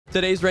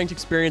Today's ranked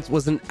experience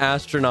was an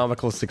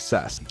astronomical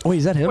success. Oh,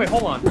 is that him? Wait,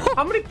 hold on.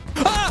 How many?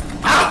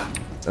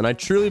 And I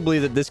truly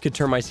believe that this could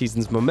turn my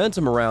season's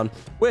momentum around,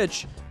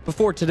 which,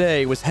 before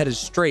today, was headed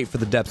straight for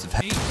the depths of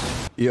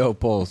hell. Yo,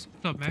 Pulse.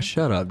 What's up, man?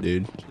 Shut up,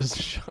 dude.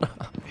 Just shut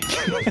up.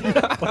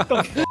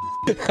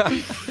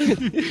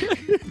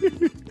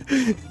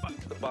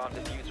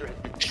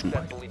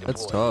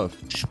 That's tough.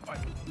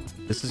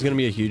 This is gonna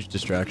be a huge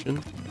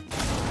distraction.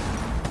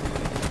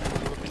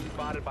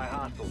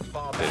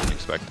 Didn't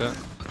expect that.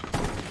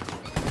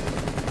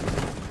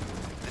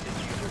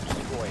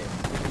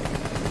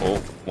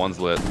 Oh, one's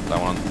lit.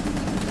 That one.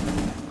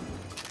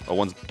 Oh,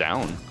 one's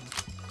down.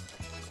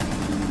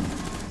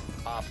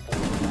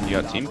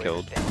 You got team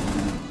killed.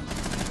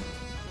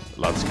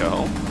 Let's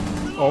go.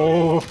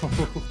 Oh.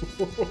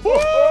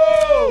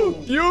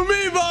 You and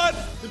me, bud.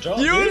 Good job,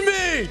 you dude. and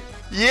me.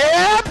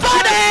 Yeah,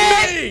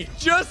 buddy!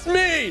 Just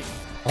me.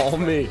 All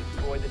me.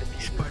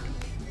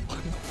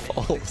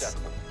 False.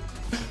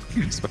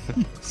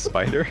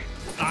 Spider?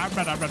 I'm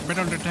at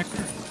metal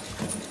detector.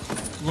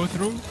 Go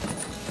through.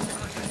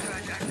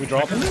 We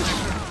dropping this?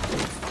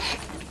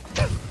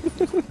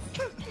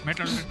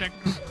 Metal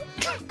detector.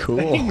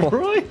 Cool.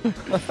 Roy?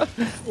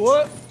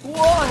 What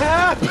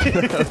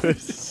happened? That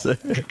was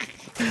sick.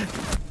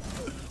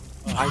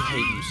 I hate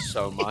you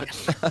so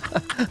much.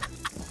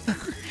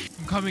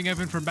 I'm coming,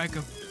 Evan, for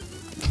backup.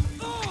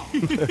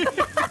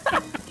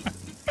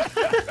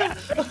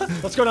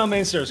 Let's go down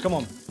main stairs. Come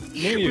on.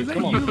 Me and you. Was that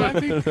Come you on.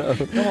 laughing?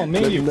 Come on,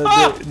 me and you. The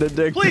Ah!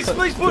 dick. Please,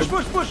 push.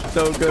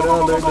 Don't go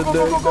down there.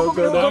 Don't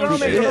go down.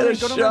 Hit a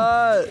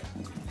shot.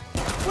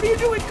 What are you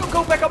doing?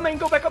 Go back on main.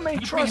 Go back on main.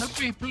 Help Trust.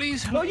 me,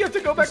 please. No, you have to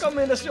go back on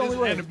main. That's the only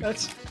way. enemy.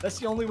 That's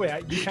the only way.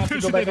 You have to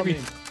There's go an back on enemy.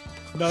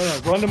 main. No.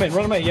 Run to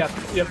main. Yeah.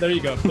 There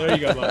you go,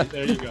 buddy.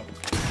 There you go.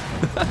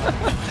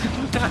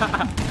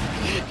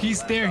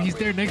 He's there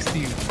next to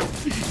you.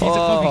 He's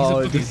Oh,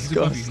 above you. He's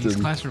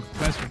disgusting. classroom.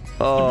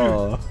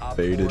 Oh,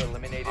 faded.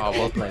 Oh,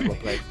 well played.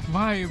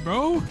 Why,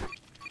 bro?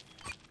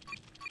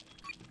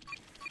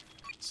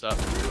 What's up?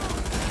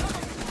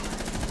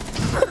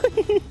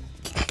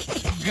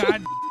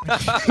 God.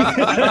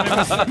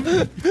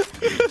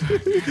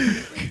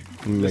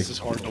 This is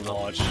hard to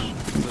watch.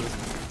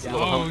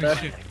 Oh,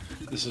 shit.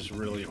 This is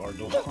really hard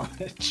to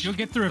watch. You'll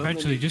get through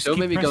eventually. Just Don't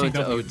keep make me go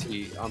pressing into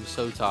W. OT. I'm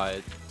so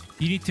tired.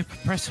 You need to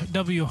press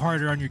W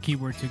harder on your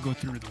keyboard to go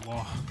through the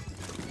wall.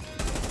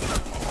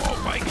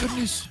 Oh my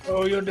goodness.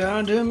 Oh, you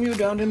downed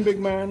him, big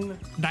man.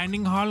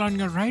 Dining hall on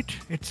your right.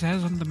 It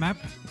says on the map.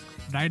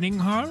 Dining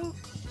hall.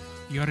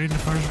 You're in the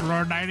first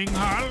floor dining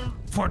hall.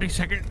 40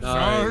 seconds.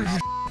 Nice.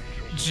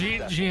 Oh,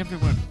 G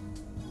everyone.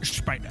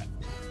 Spider.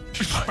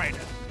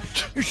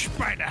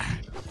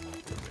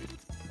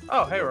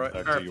 Oh, hey, Roy.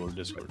 Back to your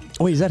Discord.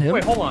 Wait, is that him?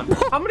 Wait, hold on.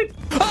 How many? You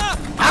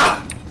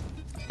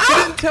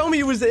didn't tell me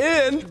he was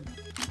in.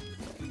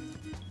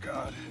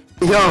 God.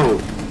 Yo!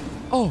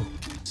 Oh,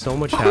 so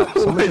much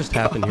just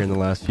happened here in the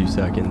last few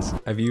seconds.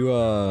 Have you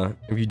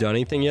done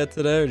anything yet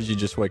today, or did you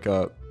just wake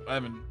up? I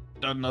haven't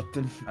done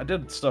nothing. I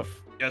did stuff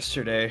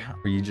yesterday.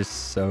 Were you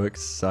just so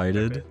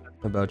excited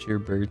about your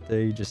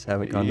birthday? You just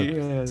haven't gone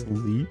to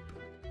sleep?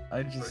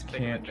 I just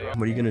can't.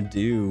 What are you gonna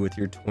do with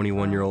your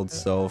 21-year-old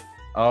self?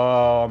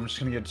 Oh, I'm just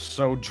gonna get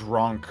so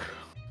drunk.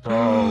 So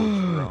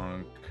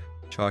drunk.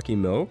 Chalky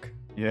milk?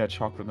 Yeah,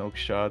 chocolate milk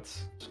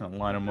shots. Just gonna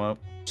line them up.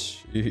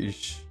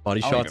 Sheesh.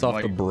 Body I don't shots even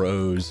off the like-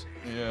 bros.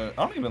 Yeah,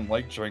 I don't even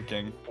like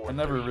drinking. I've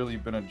never really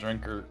been a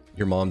drinker.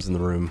 Your mom's in the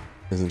room,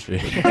 isn't she?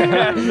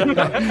 Yeah.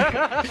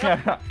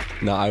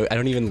 No, I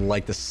don't even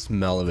like the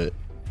smell of it.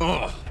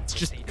 Ugh, it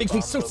just makes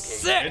me so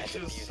sick. It's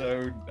just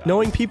so bad.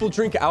 Knowing people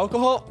drink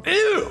alcohol?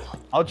 Ew!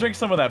 I'll drink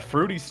some of that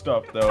fruity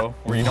stuff though,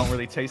 where you don't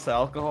really taste the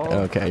alcohol.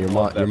 Okay, your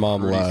Love that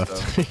mom fruity left.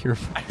 stuff.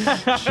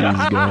 She's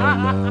gone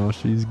now.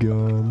 She's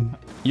gone.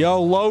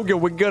 Yo,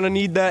 Logan, we're gonna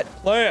need that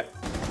plant.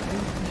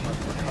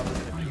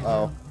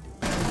 Oh.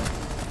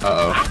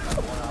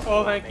 Uh-oh.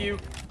 Oh, thank you.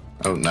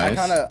 Oh, nice.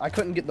 I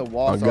couldn't get the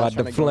wall. I got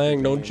the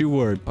flang, don't you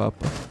worry,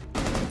 Papa.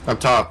 Up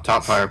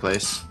top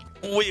fireplace.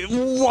 Wait,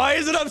 why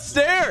is it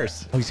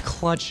upstairs? Oh, he's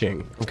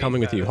clutching. I'm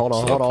coming with you. Hold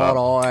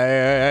on.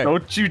 Hey.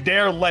 Don't you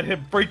dare let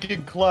him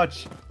freaking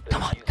clutch.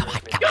 Come on. Go.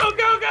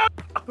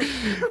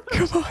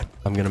 Come on.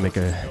 I'm gonna make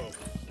a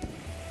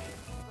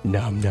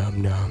nom.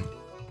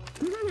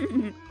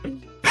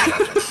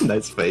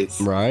 Nice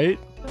face. Right?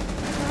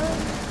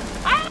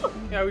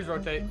 Yeah, always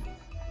rotate.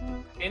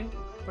 In,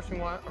 pushing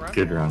one around.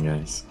 Good round,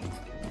 guys.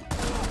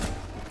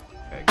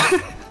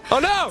 Oh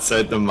no!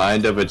 Set the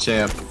mind of a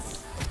champ.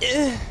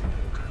 Ew.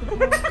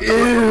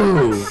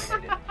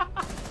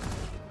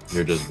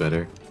 You're just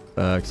better.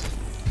 Facts.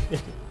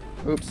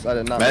 Oops, I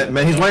did not.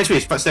 Man, he's 1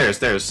 HP.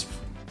 Stairs.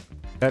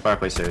 Okay.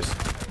 Fireplace stairs.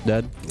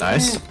 Dead.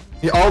 Nice.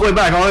 All the way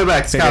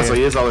back. It's castle.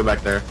 He is all the way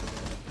back there.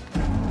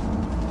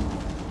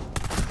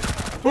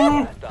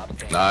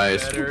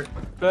 Nice.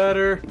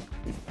 Better.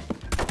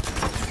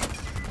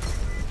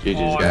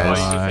 GG's, guys.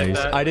 Nice.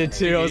 I did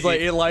too. I was like,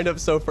 it lined up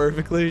so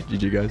perfectly.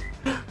 GG, guys.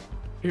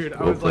 Dude, I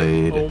Well was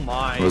played. like, oh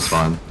my. It was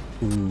fun.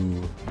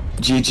 Ooh.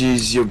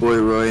 GG's, your boy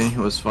Roy. It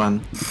was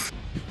fun.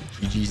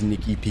 GG's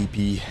Nikki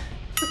PP.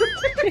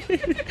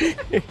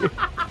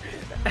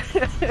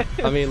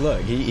 I mean,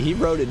 look, he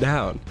wrote it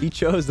down. He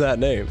chose that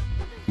name.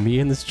 Me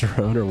and this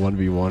drone are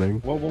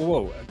 1v1ing. Whoa, whoa,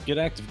 whoa. Get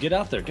active. Get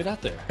out there. Get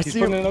out there. He's see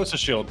putting him. an Osa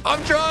shield.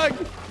 I'm trying!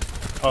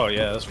 Oh,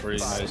 yeah, that's pretty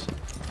nice.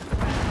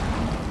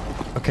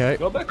 Okay.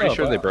 Go back Pretty up.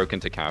 sure they broke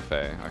into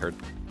cafe. I heard.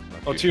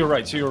 Oh, to your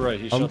right. To your right.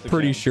 He I'm shot the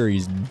pretty cam. sure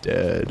he's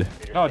dead.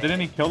 Oh, didn't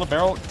he kill the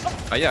barrel?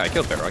 Yeah, I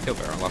killed Barrow.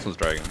 Last one's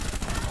Dragon.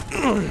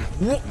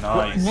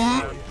 Nice.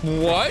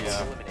 What?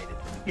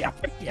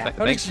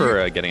 Thanks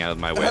for getting out of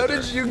my way. How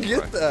there. did you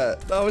get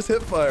that? That was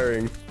hip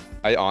firing.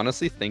 I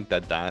honestly think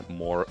that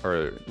more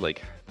or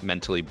like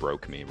mentally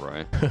broke me,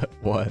 Roy.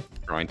 What?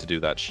 Trying to do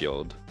that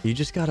shield. You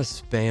just gotta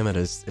spam it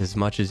as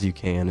much as you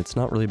can. It's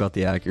not really about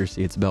the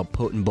accuracy. It's about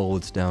putting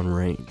bullets down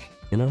range.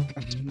 You know?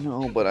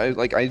 No, but I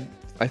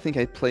think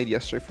I played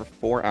yesterday for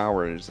 4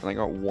 hours and I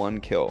got 1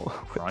 kill.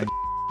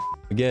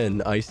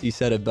 Again, Icy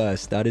said it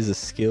best. That is a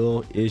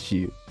skill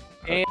issue.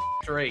 And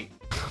straight.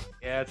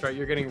 Yeah, that's right.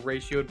 You're getting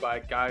ratioed by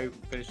a guy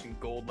finishing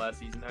gold last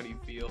season. How do you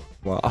feel?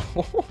 Wow.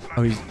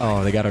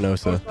 Oh, they got an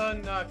Osa.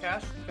 On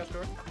cash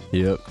door.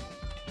 Yep.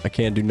 I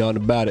can't do nothing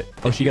about it.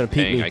 Oh, she gonna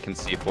peek Dang, me. I can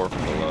see 4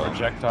 from below.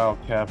 Projectile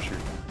captured.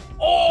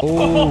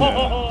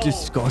 Oh,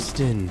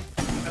 disgusting.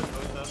 I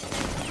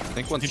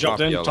think one's He jumped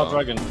top in. yellow. Top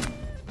dragon.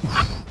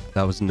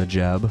 That was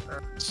Najab.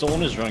 Still on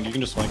his drunk. You can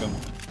just flank him.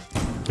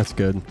 That's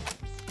good.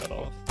 Cut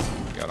off.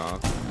 Got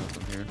off.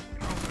 From here.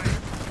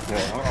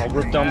 Well, I'll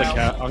rip down the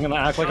cat. I'm gonna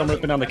act like I'm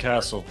ripping down the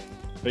castle.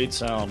 Fade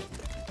sound.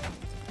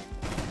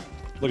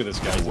 Look at this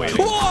guy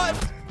waiting. What?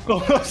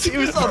 He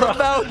was on the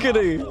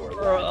balcony.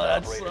 Bro,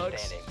 that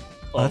sucks.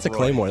 Oh, that's a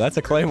claymore. That's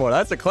a claymore.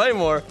 That's a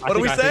claymore. What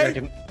do we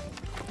say?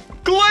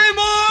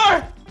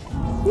 Claymore!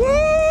 Woo!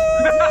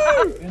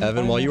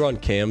 Evan, while you were on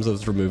cams, I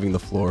was removing the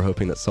floor,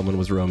 hoping that someone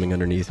was roaming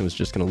underneath and was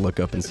just gonna look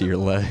up and see your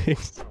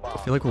legs. I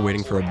feel like we're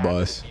waiting for a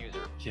bus.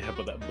 Yeah,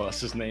 but that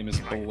bus's name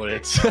is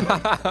Blitz.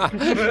 That'd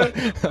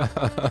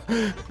Yeah,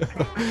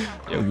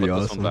 be put this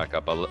awesome. one back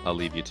up. I'll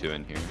leave you 2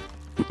 in here.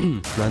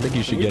 I think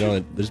you should get on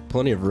it. There's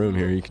plenty of room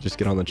here. You could just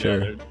get on the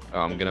chair.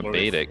 Oh, I'm gonna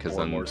bait it because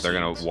then they're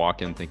gonna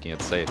walk in thinking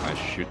it's safe. I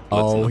shoot. Blitz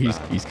Oh, in the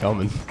back. he's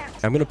coming.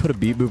 I'm gonna put a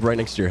beat boob right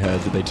next to your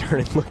head so they turn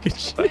and look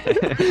at you.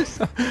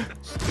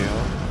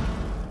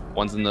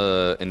 One's in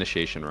the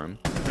initiation room.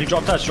 He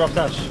dropped touch. Drop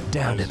touch.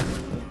 Down him.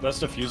 That's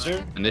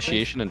diffuser.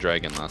 Initiation and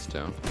dragon last 2.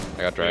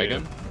 I got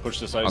dragon. Push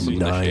this Awesome. icy.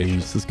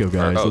 Nice. Let's go,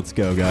 guys. Oh. Let's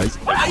go, guys.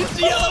 Ice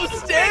yellow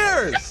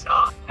stairs!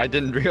 I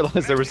didn't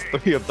realize there was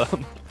 3 of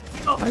them.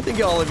 I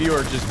think all of you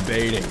are just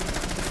baiting.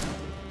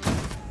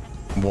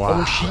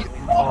 Wow.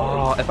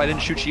 Oh, if I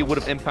didn't shoot, she would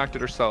have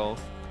impacted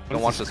herself.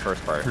 Don't watch this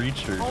first part.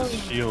 Creature just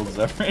shields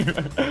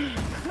everywhere.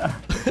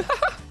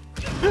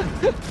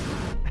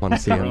 Want to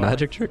see a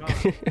magic trick?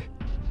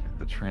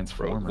 The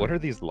transformer. Bro, what are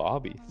these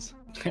lobbies?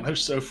 They're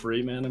so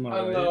free, man. Am I I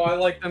don't right? know. I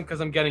like them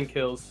because I'm getting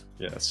kills.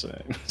 Yeah, same.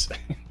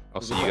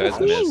 Also, you guys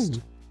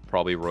missed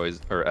probably Roy's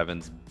or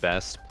Evan's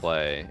best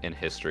play in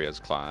history as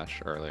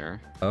Clash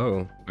earlier.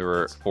 Oh, We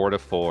were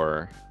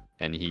 4-4,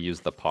 and he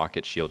used the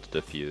pocket shield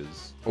to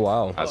defuse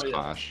wow. as Oh, yeah.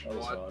 Clash. That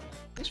was odd.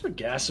 Thanks for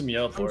gassing me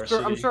up,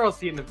 I'm sure I'll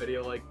see it in the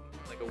video like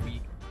a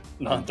week.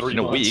 Not 3 In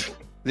a months. week.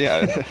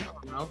 Yeah.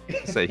 You know?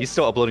 Say he's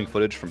still uploading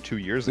footage from 2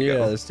 years ago.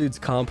 Yeah, this dude's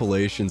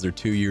compilations are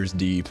 2 years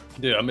deep.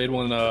 Yeah, I made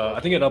one. I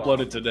think it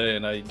uploaded today,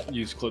 and I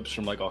used clips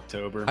from like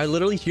October. I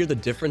literally hear the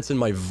difference in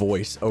my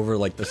voice over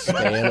like the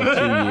span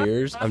of 2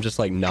 years. I'm just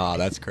like, nah,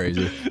 that's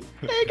crazy.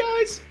 Hey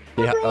guys.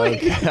 Yeah,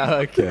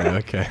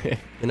 okay.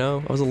 You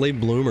know, I was a late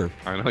bloomer.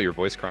 I know your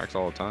voice cracks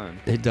all the time.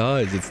 It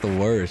does. It's the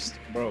worst.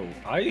 Bro,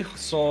 I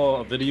saw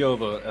a video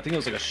of I think it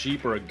was like a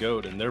sheep or a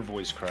goat, and their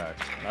voice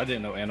cracked. And I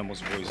didn't know animals'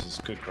 voices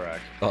could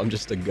crack. Oh, I'm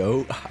just a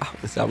goat.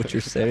 Is that what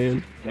you're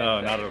saying? No,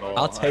 not at all.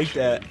 I'll take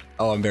actually. that.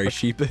 Oh, I'm very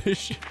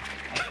sheepish.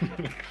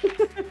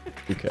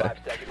 Okay.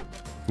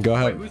 Go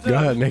ahead. who's Go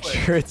that? ahead. Make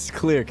sure it's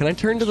clear. Can I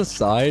turn to the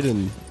side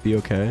and be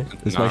okay?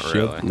 Is my Not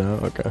shield? really. No.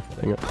 Okay.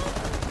 Hang on.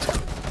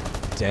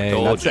 Dang,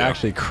 Told that's ya.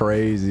 actually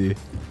crazy.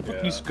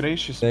 Yeah. He's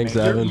gracious. Thanks,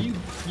 man. Evan.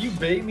 You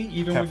bait me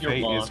even with your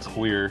Cafe is bond.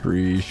 clear.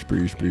 Breesh.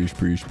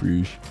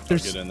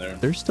 Get in there.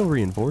 They're still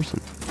reinforcing.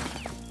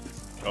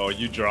 Oh,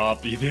 you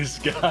drop me, this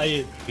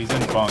guy. He's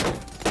in bunk.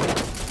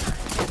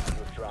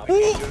 I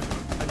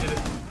did it.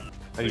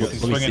 He's Let me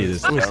swinging see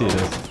this. Let me see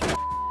this.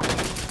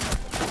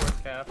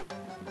 Cap.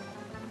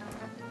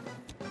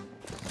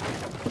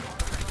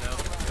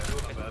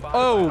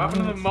 Oh,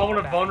 Having a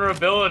moment of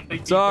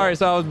vulnerability. sorry.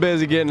 So I was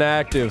busy getting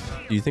active.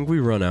 Do you think we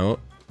run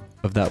out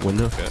of that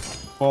window?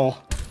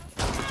 Oh.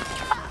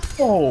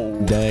 Oh.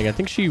 Dang, I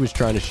think she was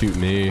trying to shoot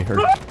me. Or...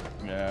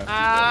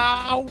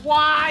 Yeah.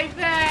 Why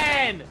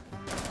then?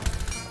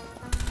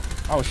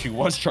 Oh, she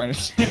was trying to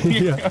shoot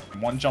you. Yeah.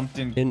 One jumped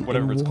in, In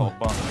whatever it's what? called,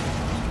 bunk.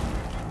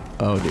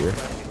 Oh dear.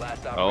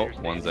 Oh,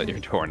 one's at your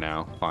door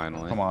now,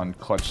 finally. Come on,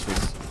 clutch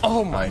this.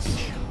 Oh my.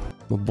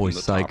 My boy On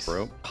the top Sykes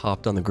rope.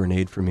 hopped on the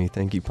grenade for me.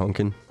 Thank you,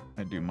 Pumpkin.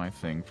 I do my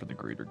thing for the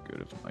greater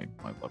good of my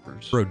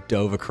lovers. Bro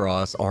dove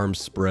across, arms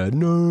spread.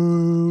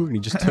 No, and he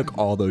just took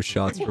all those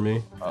shots for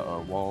me.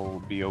 Wall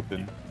will be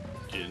open.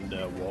 Get in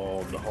that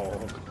wall,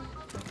 dog.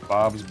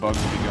 Bob's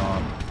bugs be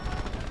gone.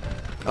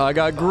 I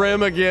got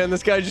Grim again.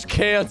 This guy just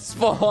can't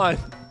spawn.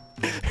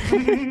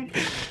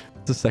 It's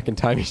the second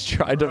time he's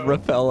tried to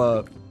rappel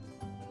up.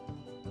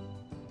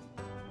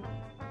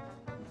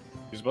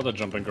 He's about to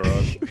jump in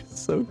garage.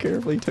 So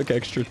carefully took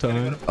extra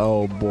time.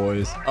 Oh,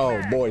 boys.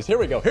 Oh, boys. Here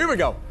we go. Here we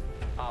go.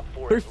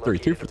 3 for 3.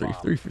 3 for 3.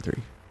 3 for 3.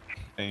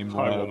 Aim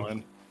Hi, low.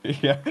 woman.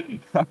 Yeah.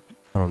 I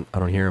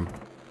don't hear him.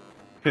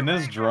 Can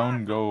this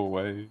drone go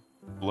away?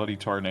 Bloody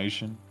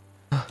tarnation.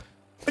 I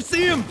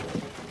see him.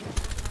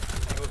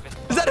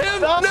 Is that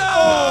him?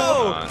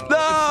 No!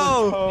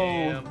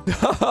 No!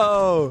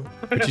 No!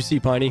 What'd you see,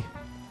 Piney?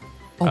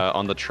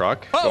 On the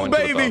truck. Oh, going to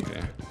the baby!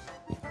 balcony.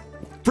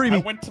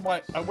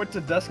 Freebie. I went to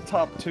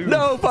desktop too.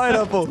 No,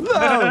 Pineapple.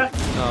 No.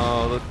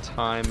 No, the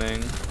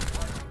timing.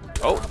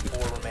 Oh,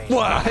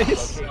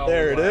 Nice.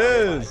 There it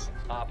is.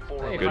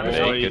 good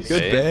bait, good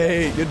Good bait.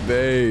 bait. Good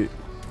bait.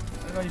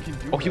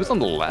 Oh, he was on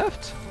the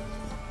left?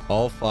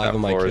 All 5 That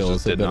of my Flores kills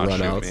just have did been not run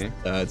shoot outs. me.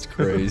 That's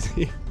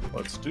crazy.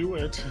 Let's do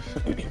it.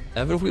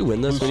 Evan, if we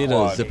win this, we need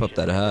to zip up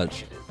that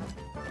hatch.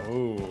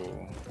 Oh.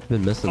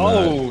 Been missing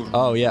Oh, that.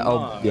 Oh yeah. Oh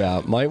my.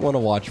 yeah. Might want to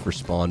watch for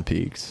spawn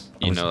peaks.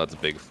 You know that's a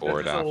big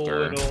forward That's a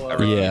after little,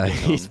 everything Yeah, being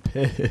he's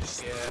done.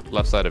 pissed.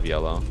 Left side of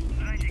yellow.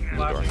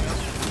 Flashing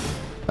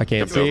up. I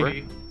can't Jump see. over.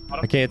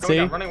 I can't Going see.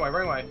 down, running away,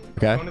 running away.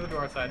 Okay. Going to the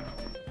door outside.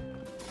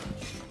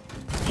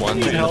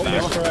 One's in the help,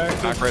 back, Mr.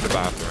 Active? back right of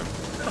bathroom.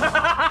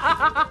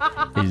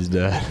 He's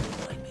dead.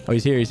 Oh,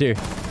 he's here. He's here.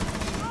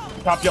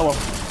 Top yellow.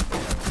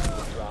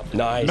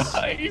 Nice.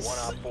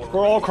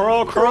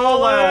 Crawl,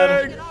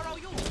 lad.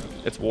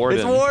 It's Warden.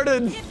 It's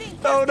Warden.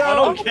 Oh no. I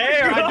don't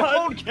care. I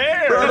don't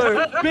care.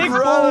 Brother. Big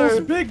Brother. balls,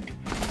 big.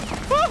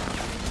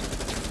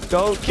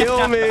 Don't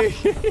kill me.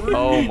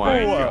 Oh my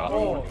god.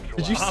 Oh,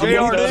 Did you I'm see the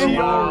our better name?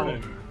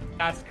 one.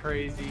 That's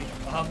crazy.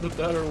 I'm the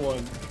better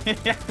one.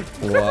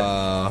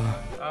 Wow.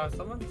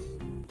 Someone's...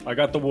 I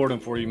got the warden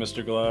for you,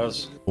 Mr.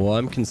 Glass. Well,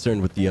 I'm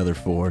concerned with the other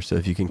 4, so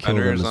if you can kill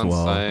them Hunters as on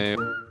well. site.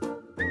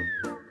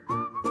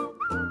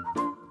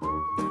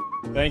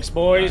 Thanks,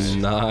 boys.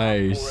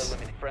 Nice.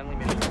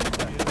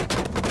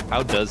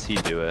 How does he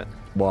do it?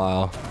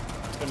 Wow.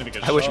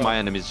 I wish my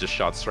enemies just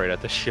shot straight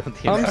at the shield.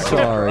 the I'm entire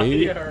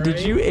sorry. Yeah, right? Did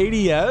you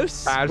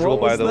ADS? Casual,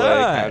 What was by the way.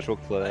 that? Casual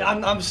play.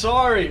 I'm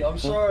sorry. I'm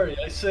sorry.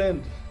 I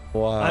sinned.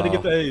 Wow. I had to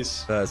get the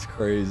ace. That's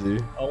crazy.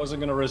 I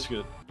wasn't gonna risk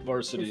it.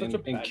 Varsity You're such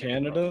a in bad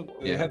Canada,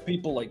 they Yeah. have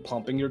people like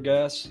pumping your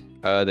gas.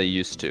 They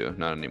used to,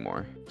 not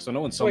anymore. So I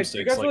know in some Wait, so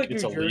you states guys are like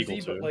it's New illegal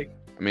Jersey, to. but like...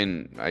 I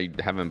mean, I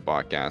haven't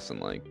bought gas in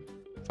like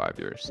 5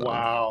 years. So.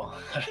 Wow,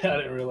 I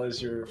didn't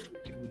realize you're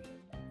fucking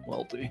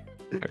wealthy.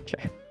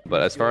 Okay.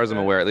 But as far as I'm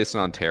aware, at least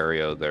in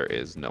Ontario, there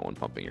is no one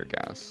pumping your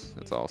gas.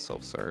 It's all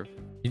self-serve.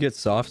 You get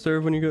soft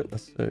serve when you go.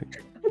 That's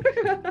sick.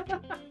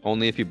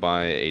 Only if you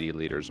buy 80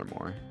 liters or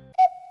more.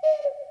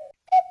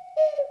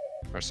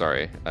 Or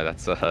sorry,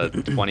 that's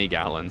 20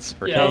 gallons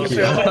for Yeah, each.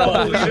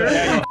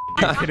 Yeah,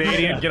 you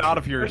Canadian, get out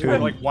of here. You're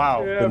like, wow.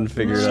 Couldn't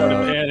figure it Started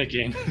out.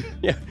 panicking.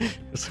 Yeah.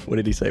 What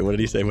did he say? What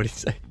did he say? What did he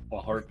say? My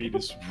heartbeat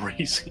is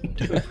racing.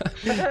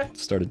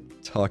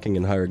 Started talking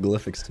in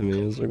hieroglyphics to me.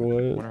 I was like, I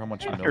what? wonder how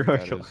much milk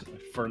that is. My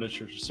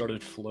furniture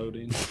started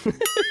floating.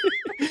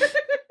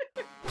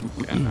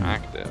 And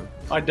active.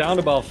 I downed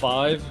about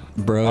 5.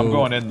 Bro. I'm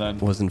going in then.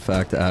 Was in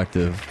fact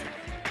active.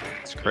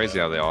 It's crazy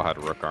how they all had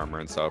rook armor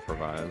and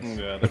self-revives.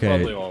 Yeah, they Okay.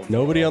 probably all.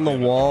 Nobody on the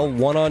wall.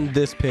 One on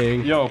this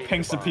ping. Yo,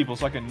 ping some people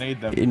so I can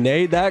nade them.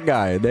 Nade that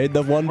guy. Nade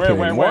the one ping.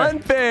 Where? One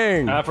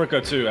ping. Africa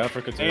too.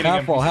 Africa too. Hey,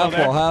 Half wall. Half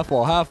wall. Half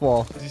wall. Half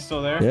wall. Is he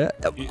still there? Yeah.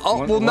 Oh,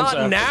 One- well, one's not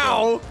Africa.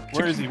 now.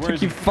 Where is he? Where Took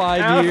is you he?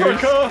 5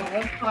 years.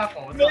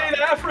 Africa! Made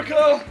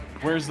Africa!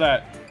 Where's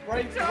that?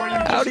 Right where you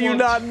How just do you looked.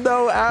 not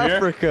know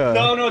Africa?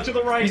 No, to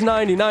the right. He's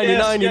 90, 90,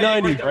 Yes, 90, yeah,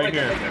 90. Right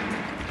here.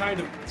 Kind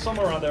of,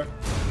 somewhere around there.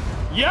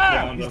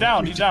 Yeah! He's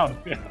down. He's down.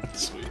 Yeah,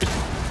 sweet.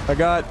 I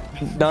got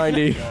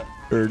 90.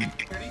 Or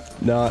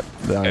not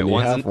 90. Okay,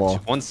 one's, Half wall.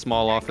 one's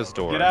small office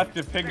door. Get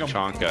active, ping him.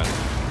 Chonka.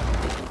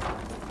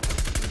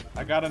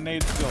 I got a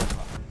nade still.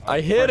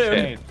 I hit First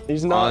him. nade.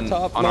 He's not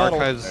top on model.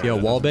 archives. Yo,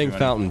 That doesn't wallbang do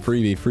fountain.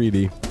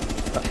 Freebie.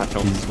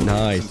 He's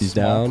nice. He's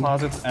Small down.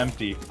 Closet's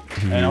empty.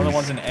 And another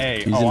one's an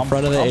A. He's Oh, in I'm-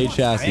 front of the I'm A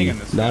chassis. banging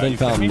this Not guy. in You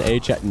kidding fountain. me? A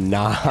chassis.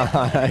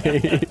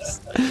 Nice.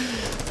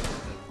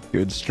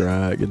 Good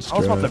strat. Good I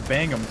was about to strat.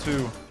 bang him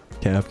too.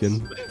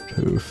 Capkin.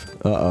 Oof.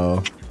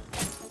 Uh-oh.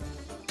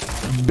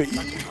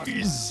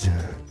 Bees.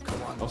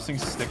 Those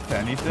things stick to Go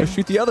anything.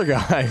 shoot the other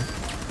guy.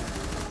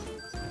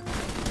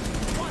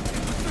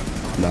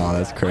 No,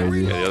 that's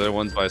crazy. Yeah, the other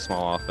one's by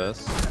small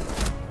office.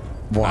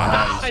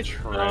 Wow. Nice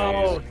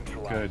trade.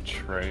 Good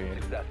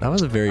trade. That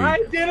was a very... I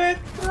didn't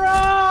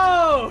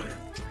throw!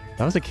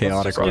 That was a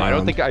chaotic Bro, round. I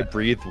don't think I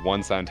breathed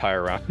once that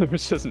entire round. It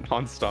was just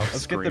nonstop Let's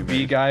get screaming. the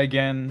B guy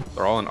again.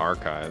 They're all in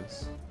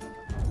archives.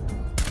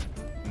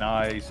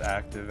 Nice,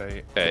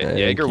 activate. Okay, Thank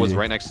Jaeger was you.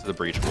 right next to the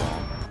breach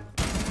wall.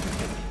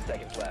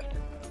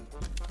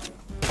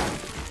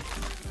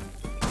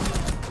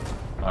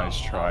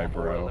 Nice try,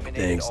 bro.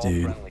 Thanks,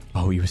 dude.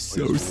 Oh, he was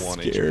so Just 1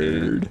 HP.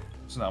 scared.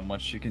 There's not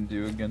much you can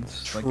do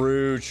against. Like,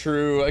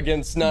 True.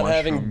 Against not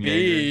having Mushroom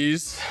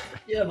bees.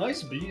 Yeah,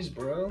 nice bees,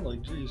 bro.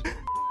 Like, jeez.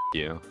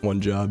 Yeah.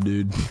 One job,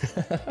 dude.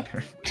 The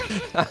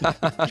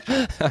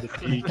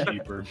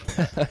beekeeper.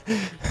 I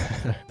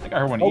think I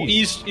heard one Oh,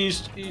 east.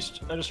 east.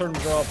 I just heard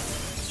him drop.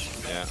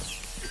 Yeah.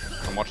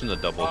 I'm watching the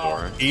double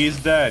door. He's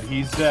dead.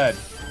 He's dead.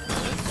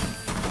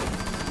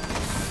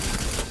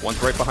 One's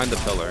right behind the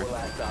pillar.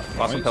 Last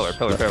one pillar.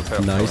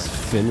 Nice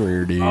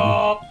Finrear, dude.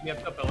 Oh,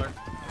 yep, the pillar.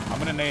 I'm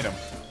gonna nade him.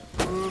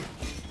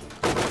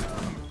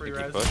 Free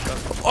res. Push up.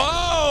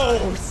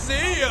 Oh,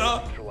 see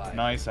ya.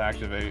 Nice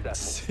activate.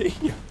 See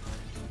ya.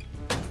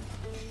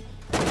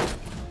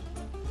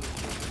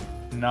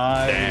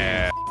 Nice.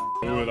 Damn.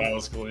 Ooh, that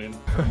was clean.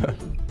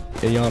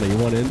 Hey, Yana, you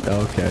want in?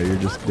 Okay, you're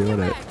just doing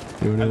it.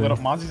 I lit up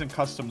Mozzie's and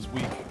customs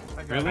weak.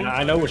 Really?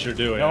 I know what you're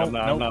doing. No,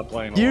 I'm not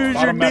playing. Use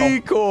your Bottom metal.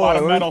 decoy.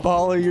 Bottom Let me metal.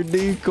 follow your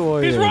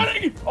decoy. He's in.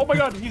 running! Oh my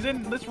god, he's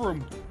in this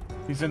room.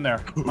 He's in there.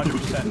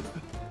 100%.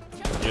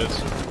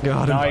 Yes.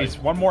 Got him. Nice.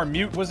 One more.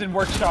 Mute was in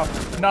workshop.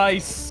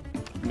 Nice.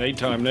 Nade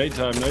time.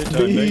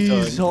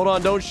 Bees. Hold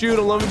on, don't shoot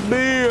him. Let me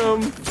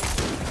beam him.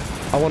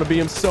 I want to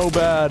beam him so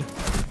bad.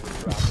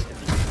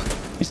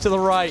 He's to the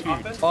right.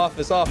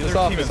 Office. The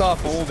other team is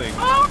folding.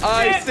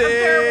 I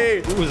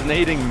see. Who was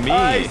nading me?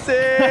 I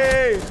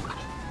see.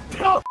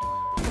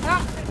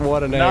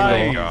 What an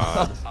Nice. angle.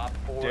 God.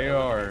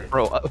 JR.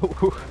 Bro,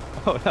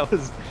 oh, that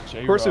was...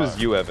 Of course it was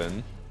you,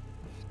 Evan.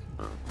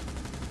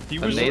 He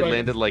The was nade like,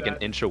 landed like an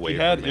inch away he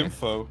from had me.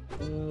 info.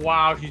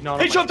 Wow, he's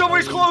not. He jumped over,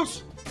 he's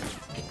close!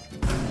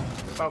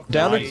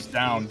 Down Nice.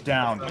 Down.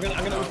 I'm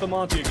gonna whip the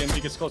Monty again if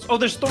he gets close. Oh,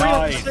 there's three on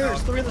the Nice.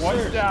 stairs. Three on the One's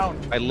stairs. down.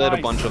 I lit a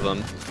Nice. bunch of them.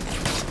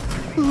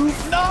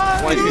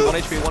 Nice. 1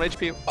 HP, 1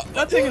 HP.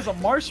 That thing is a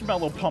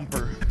marshmallow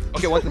pumper.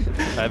 Okay, what?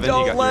 Evan,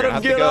 Don't you're let gonna him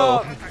have get to go.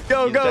 up.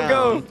 Go, He's go, down.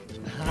 go.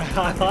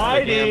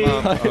 Hiding.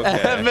 Okay.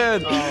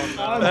 Evan.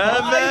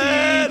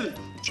 Evan.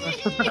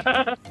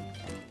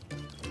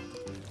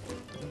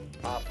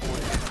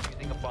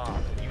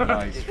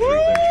 Nice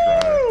freaking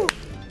try.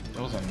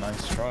 That was a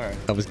nice try.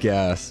 That was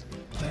gas.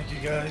 Thank you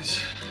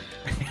guys.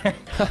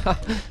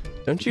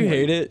 Don't you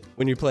hate it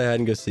when you play hide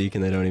and go seek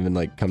and they don't even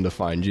like come to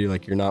find you?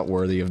 Like you're not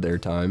worthy of their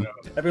time.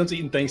 Everyone's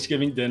eating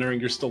Thanksgiving dinner and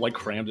you're still like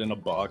crammed in a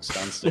box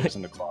downstairs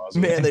in the closet.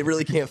 Man, they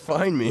really can't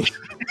find me.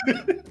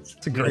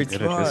 It's a great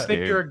Good at I this spot.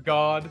 think you're a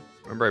god.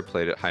 Remember I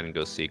played at hide and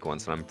go seek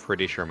once, and I'm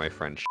pretty sure my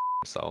friend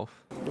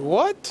himself.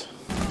 What?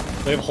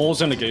 They have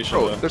holes in the gate.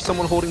 Bro, there's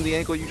someone holding the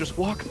angle you just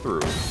walked through.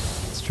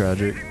 It's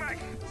tragic.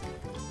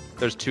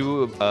 There's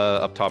two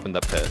up top in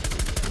the pit.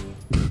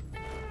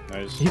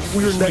 Nice.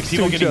 We were next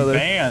People to each getting other.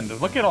 banned.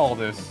 Look at all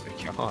this.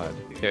 God.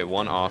 Okay,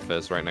 one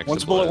office right next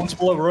One's to below, Blitz. one's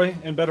below, Roy,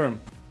 in bedroom.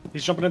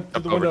 He's jumping in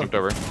through the window. Jumped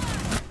over.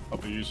 Oh,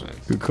 please.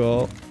 Good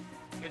call.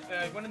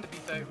 One in the B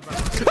side.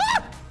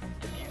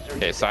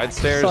 Okay, side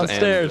stairs On and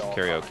stairs.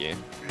 karaoke.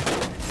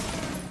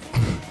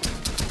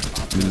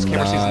 This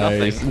camera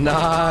sees nothing.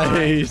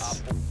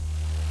 Nice.